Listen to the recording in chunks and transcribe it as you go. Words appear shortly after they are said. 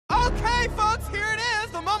Okay, folks, here it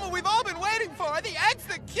is. The moment we've all been waiting for. The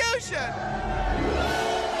execution.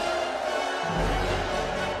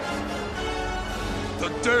 The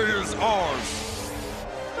day is ours.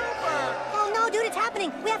 Oh no, dude, it's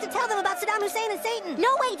happening. We have to tell them about Saddam Hussein and Satan.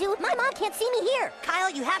 No way, dude. My mom can't see me here.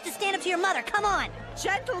 Kyle, you have to stand up to your mother. Come on.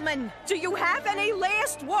 Gentlemen, do you have any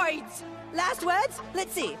last words? Last words?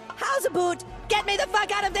 Let's see. How's about, get me the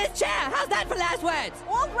fuck out of this chair? How's that for last words?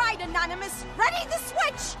 All right, Anonymous. Ready the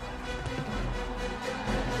switch.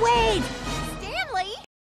 Wait. Stanley?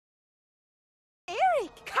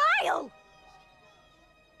 Eric? Kyle?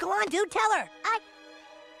 Go on, dude, tell her. I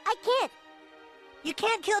can't. You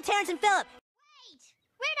can't kill Terrence and Philip. Wait!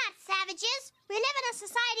 We're not savages. We live in a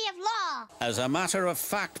society of law. As a matter of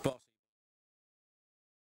fact, boss.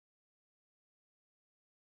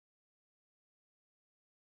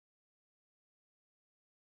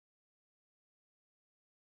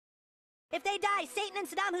 If they die, Satan and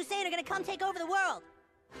Saddam Hussein are gonna come take over the world.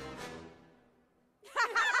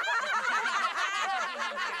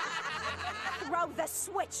 Throw the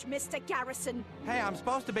switch, Mr. Garrison. Hey, I'm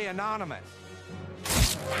supposed to be anonymous.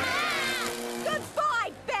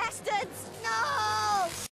 Goodbye, bastards! No!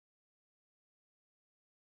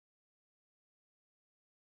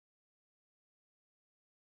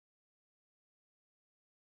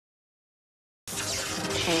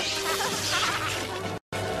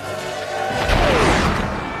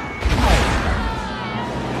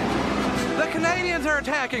 The Canadians are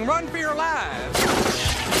attacking. Run for your lives.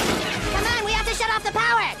 Come on, we have to shut off the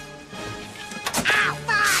power! Ow,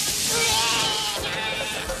 fuck!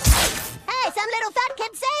 Hey, some little fat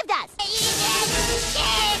kid saved us!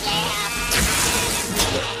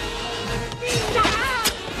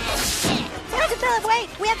 Terrence and Philip, wait!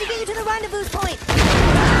 We have to get you to the rendezvous point!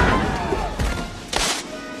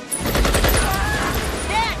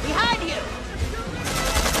 Dad, behind you!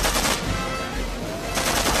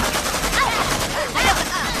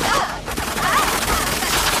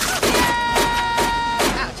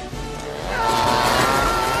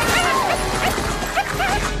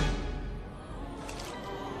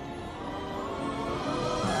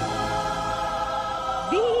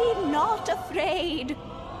 Afraid.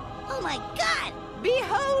 Oh my God!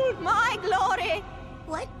 Behold my glory!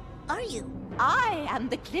 What are you? I am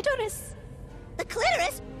the Cliterous. The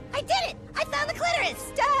Cliterous? I did it! I found the Cliterous!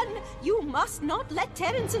 Stan, you must not let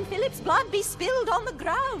Terrence and Philip's blood be spilled on the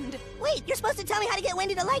ground. Wait, you're supposed to tell me how to get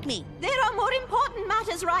Wendy to like me. There are more important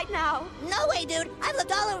matters right now. No way, dude. I've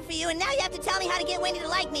looked all over for you, and now you have to tell me how to get Wendy to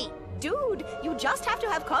like me. Dude, you just have to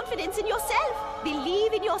have confidence in yourself.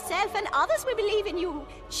 Believe in yourself and others will believe in you.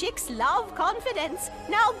 Chicks love confidence.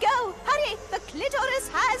 Now go, hurry, the Cliterous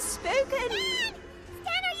has spoken. Dad!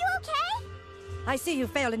 Stan, are you okay? I see you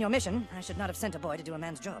failed in your mission. I should not have sent a boy to do a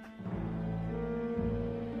man's job.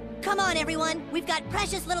 Come on, everyone. We've got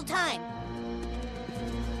precious little time.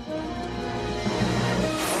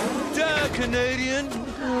 Die, Canadian.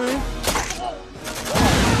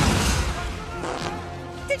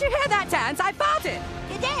 Did you hear that, Terrence? I farted!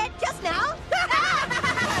 You did, just now.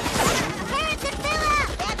 Terrence and Philip!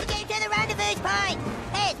 We have to get to the rendezvous point.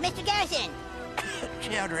 Hey, it's Mr. Garrison.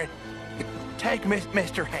 Children, take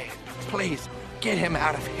Mr. Hayes. Please, get him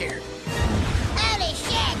out of here. Holy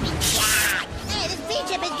shit! Yeah! Hey, this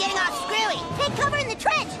V-chip is getting all screwy. Take cover in the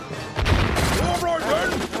trench. All right then.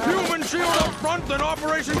 Human shield up front, then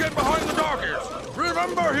Operation Get Behind the Darkest.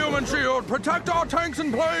 Remember, Human Shield, protect our tanks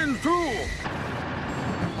and planes too.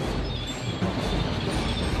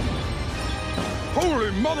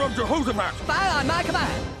 Holy Mother of Jehoshaphat! Fire on my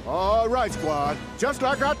command! All right, squad. Just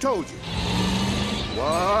like I told you.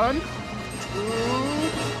 1,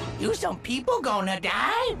 2... You some people gonna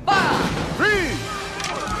die? Fire! 3!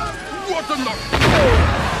 What the no...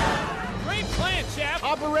 Great plan, chap!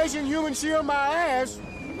 Operation Human Shield my ass.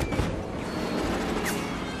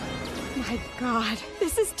 My God,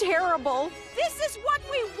 this is terrible. This is what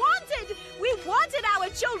we wanted. We wanted our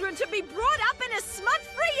children to be brought up in a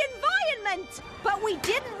smut-free environment. But we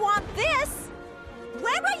didn't want this.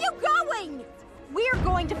 Where are you going? We're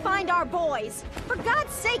going to find our boys. For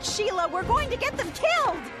God's sake, Sheila, we're going to get them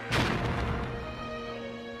killed.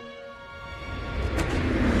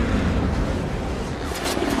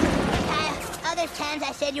 Other times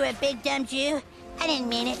I said you were a big dumb Jew. I didn't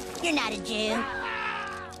mean it. You're not a Jew.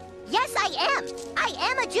 Yes, I am. I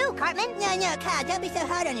am a Jew, Cartman. No, Kyle, don't be so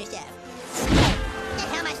hard on yourself. What the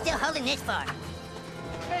hell am I still holding this for?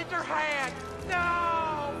 Mr. Hand,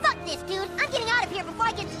 no! Fuck this, dude. I'm getting out of here before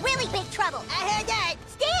I get in really big trouble. I heard that.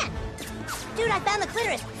 Stan! Dude, I found the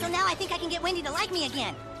Cliterous, so now I think I can get Wendy to like me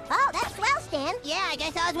again. Oh, that's swell, Stan. Yeah, I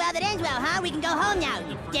guess all's well that ends well, huh? We can go home now,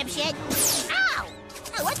 you dipshit. Ow!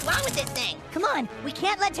 what's wrong with this thing? Come on, we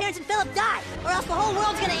can't let Terrence and Philip die, or else the